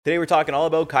Today we're talking all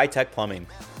about Kitec plumbing.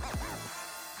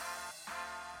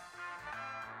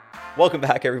 Welcome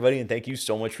back, everybody, and thank you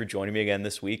so much for joining me again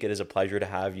this week. It is a pleasure to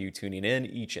have you tuning in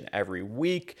each and every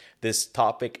week. This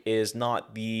topic is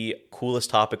not the coolest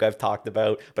topic I've talked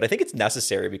about, but I think it's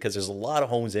necessary because there's a lot of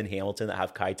homes in Hamilton that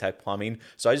have Kitec plumbing.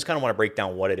 So I just kind of want to break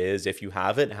down what it is, if you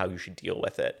have it, and how you should deal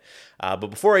with it. But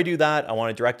before I do that, I want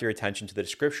to direct your attention to the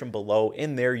description below.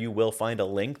 In there, you will find a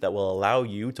link that will allow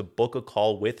you to book a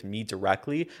call with me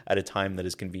directly at a time that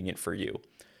is convenient for you.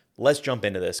 Let's jump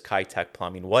into this Kitec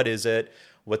plumbing. What is it?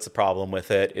 What's the problem with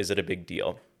it? Is it a big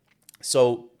deal?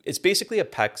 So it's basically a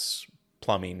PEX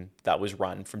plumbing that was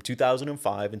run from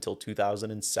 2005 until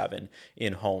 2007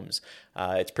 in homes.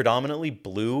 It's predominantly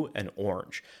blue and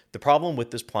orange. The problem with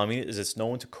this plumbing is it's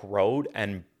known to corrode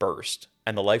and burst,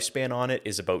 and the lifespan on it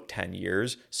is about 10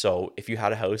 years. So if you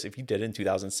had a house, if you did it in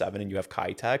 2007 and you have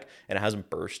Kitec and it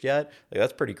hasn't burst yet,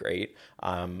 that's pretty great.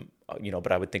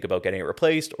 But I would think about getting it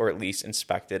replaced or at least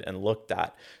inspected and looked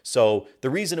at. So the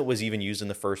reason it was even used in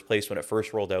the first place when it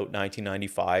first rolled out in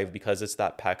 1995, because it's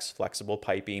that PEX flexible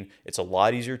piping, it's a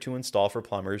lot easier to install for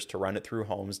plumbers to run it through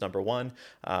homes, number one.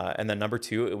 And then number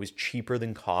two, it was cheaper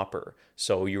than copper.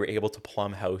 So you were able to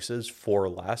plumb houses for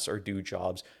less or do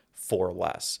jobs for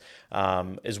less.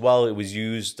 As well, it was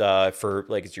used for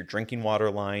it's your drinking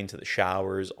water line to the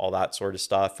showers, all that sort of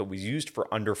stuff. It was used for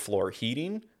underfloor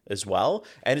heating as well,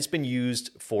 and it's been used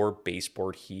for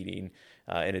baseboard heating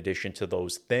in addition to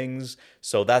those things.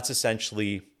 So that's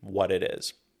essentially what it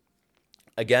is.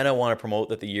 Again, I want to promote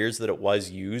that the years that it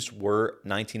was used were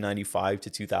 1995 to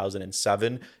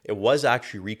 2007. It was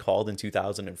actually recalled in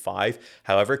 2005.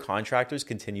 However, contractors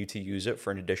continue to use it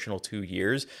for an additional 2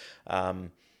 years.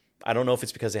 I don't know if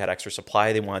it's because they had extra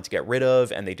supply they wanted to get rid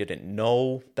of and they didn't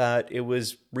know that it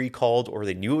was recalled, or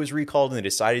they knew it was recalled and they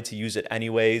decided to use it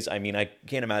anyways. I mean, I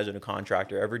can't imagine a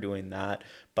contractor ever doing that,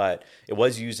 but it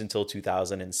was used until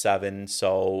 2007.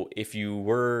 So if you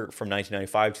were from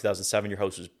 1995, 2007, your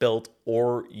house was built,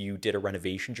 or you did a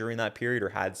renovation during that period or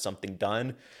had something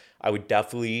done, I would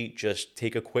definitely just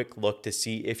take a quick look to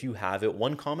see if you have it.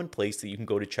 One common place that you can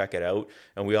go to check it out,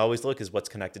 and we always look, is what's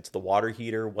connected to the water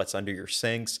heater, what's under your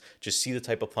sinks. Just see the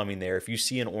type of plumbing there. If you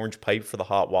see an orange pipe for the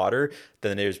hot water,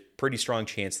 then there's pretty strong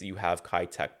chance that you have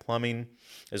Kitec plumbing.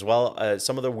 As well,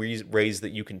 some of the ways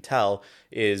that you can tell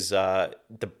is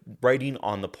the writing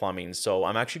on the plumbing. So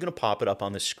I'm actually going to pop it up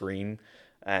on the screen,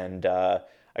 and I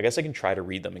guess I can try to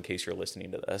read them in case you're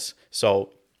listening to this.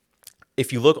 So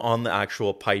if you look on the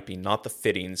actual piping, not the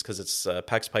fittings, because it's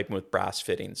PEX piping with brass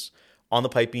fittings. On the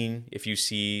piping, if you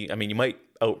see, you might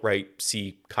outright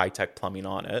see Kitec plumbing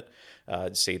on it,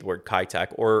 say the word Kitec,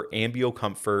 or Ambio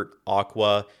Comfort,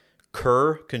 Aqua,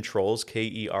 Kerr Controls,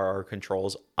 Kerr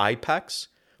Controls, IPEX,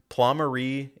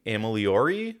 Plumerie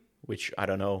Ameliori, which I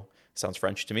don't know, sounds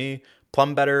French to me,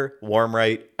 Plumb Better, Warm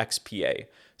Right, XPA.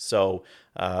 So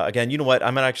again, you know what?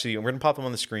 we're going to pop them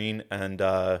on the screen, and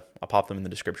I'll pop them in the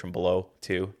description below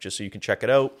too, just so you can check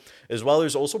it out. As well,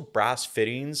 there's also brass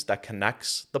fittings that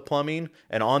connects the plumbing,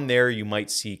 and on there you might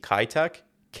see Kitec,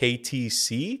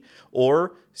 KTC,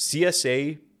 or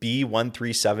CSA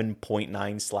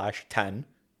B137.9/10.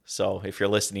 So if you're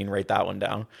listening, write that one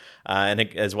down. And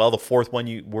as well, the fourth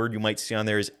word you might see on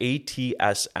there is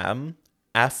ATSM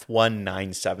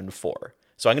F1974.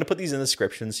 So I'm going to put these in the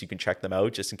description so you can check them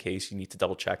out, just in case you need to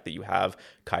double check that you have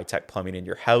Kitec plumbing in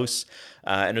your house.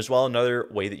 And as well, another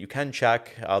way that you can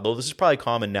check, although this is probably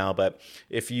common now, but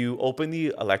if you open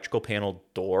the electrical panel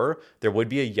door, there would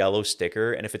be a yellow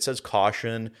sticker. And if it says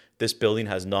caution, this building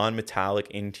has non-metallic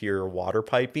interior water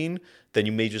piping, then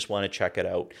you may just want to check it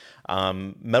out.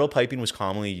 Metal piping was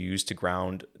commonly used to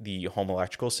ground the home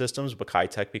electrical systems, but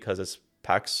Kitec, because it's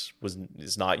PEX,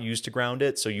 is not used to ground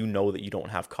it, so you know that you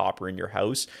don't have copper in your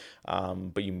house,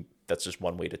 but that's just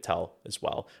one way to tell as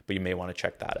well, but you may want to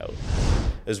check that out.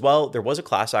 As well, there was a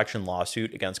class action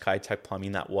lawsuit against Kitec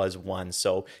plumbing that was won.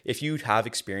 So if you have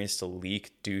experienced a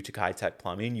leak due to Kitec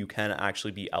plumbing, you can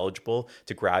actually be eligible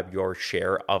to grab your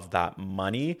share of that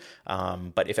money.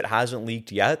 But if it hasn't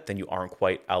leaked yet, then you aren't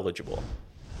quite eligible.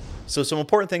 So some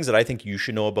important things that I think you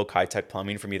should know about Kitec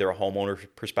plumbing from either a homeowner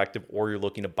perspective or you're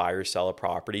looking to buy or sell a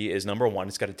property is, number one,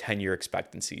 it's got a 10-year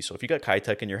expectancy. So if you got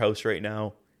Kitec in your house right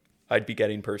now, I'd be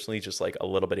getting personally just a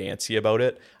little bit antsy about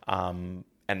it. And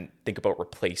think about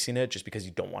replacing it, just because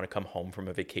you don't want to come home from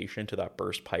a vacation to that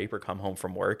burst pipe, or come home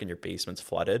from work and your basement's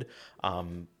flooded.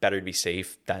 Better to be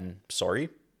safe than sorry.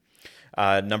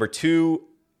 Number two,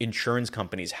 insurance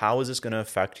companies. How is this going to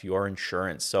affect your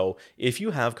insurance? So if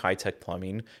you have Kitec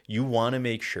plumbing, you want to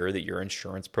make sure that your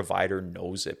insurance provider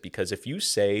knows it, because if you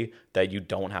say that you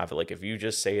don't have it, like if you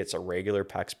just say it's a regular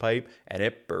PEX pipe and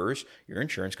it bursts, your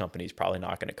insurance company is probably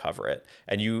not going to cover it.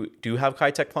 And you do have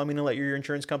Kitec plumbing and let your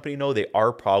insurance company know, they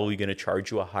are probably going to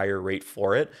charge you a higher rate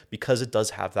for it because it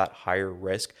does have that higher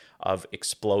risk of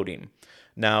exploding.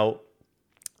 Now,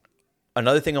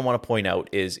 another thing I want to point out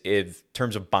is in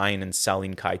terms of buying and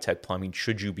selling Kitec plumbing,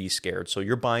 should you be scared? So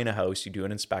you're buying a house, you do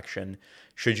an inspection.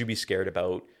 Should you be scared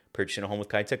about purchasing a home with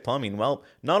Kitec plumbing? Well,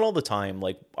 not all the time.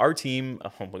 Like our team,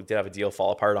 we did have a deal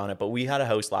fall apart on it, but we had a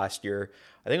house last year.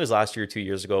 I think it was last year, 2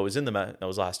 years ago. It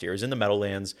was last year. It was in the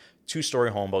Meadowlands,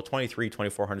 2-story home, about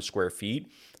 2,400 square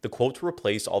feet. The quote to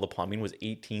replace all the plumbing was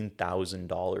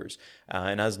 $18,000.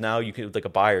 And as now you can, like a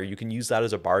buyer, you can use that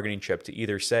as a bargaining chip to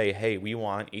either say, hey, we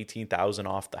want $18,000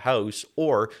 off the house,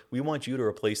 or we want you to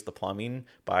replace the plumbing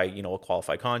by, a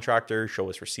qualified contractor, show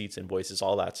us receipts, invoices,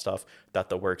 all that stuff that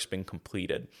the work's been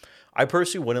completed. I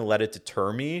personally wouldn't let it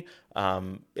deter me,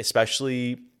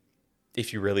 especially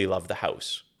if you really love the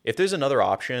house. If there's another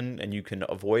option and you can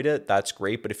avoid it, that's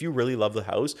great. But if you really love the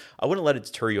house, I wouldn't let it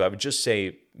deter you. I would just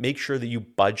say, make sure that you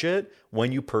budget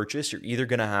when you purchase. You're either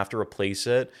going to have to replace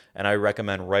it, and I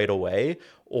recommend right away,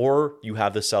 or you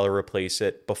have the seller replace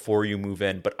it before you move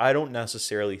in. But I don't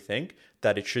necessarily think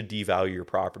that it should devalue your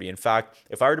property. In fact,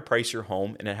 if I were to price your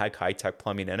home and it had Kitec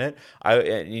plumbing in it,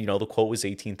 the quote was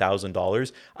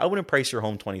 $18,000, I wouldn't price your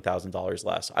home $20,000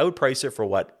 less. I would price it for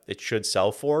what it should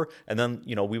sell for, and then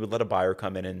we would let a buyer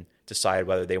come in and decide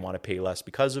whether they want to pay less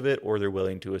because of it or they're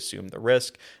willing to assume the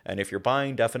risk. And if you're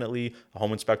buying, definitely a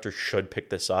home inspector should pick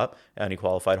this up. Any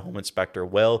qualified home inspector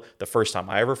will. The first time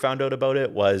I ever found out about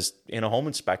it was in a home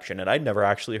inspection, and I'd never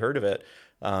actually heard of it.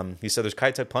 He said, there's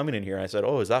Kitec plumbing in here. And I said,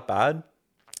 oh, is that bad?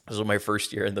 This was my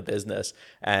first year in the business.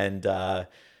 And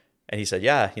he said,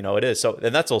 yeah, it is. So,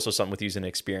 and that's also something with using an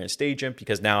experienced agent,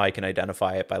 because now I can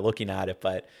identify it by looking at it.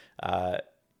 But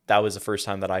that was the first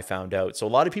time that I found out. So a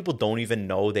lot of people don't even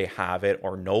know they have it,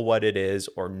 or know what it is,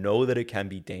 or know that it can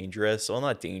be dangerous. Well,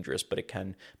 not dangerous, but it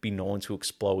can be known to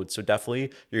explode. So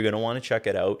definitely you're going to want to check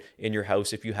it out in your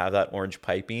house. If you have that orange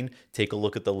piping, take a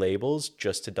look at the labels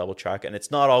just to double check. And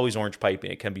it's not always orange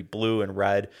piping. It can be blue and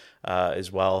red as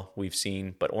well, we've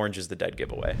seen, but orange is the dead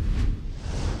giveaway.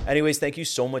 Anyways, thank you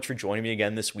so much for joining me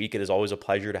again this week. It is always a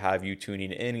pleasure to have you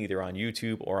tuning in, either on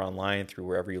YouTube or online through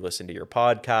wherever you listen to your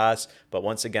podcasts. But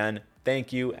once again,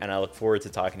 thank you, and I look forward to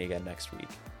talking to you again next week.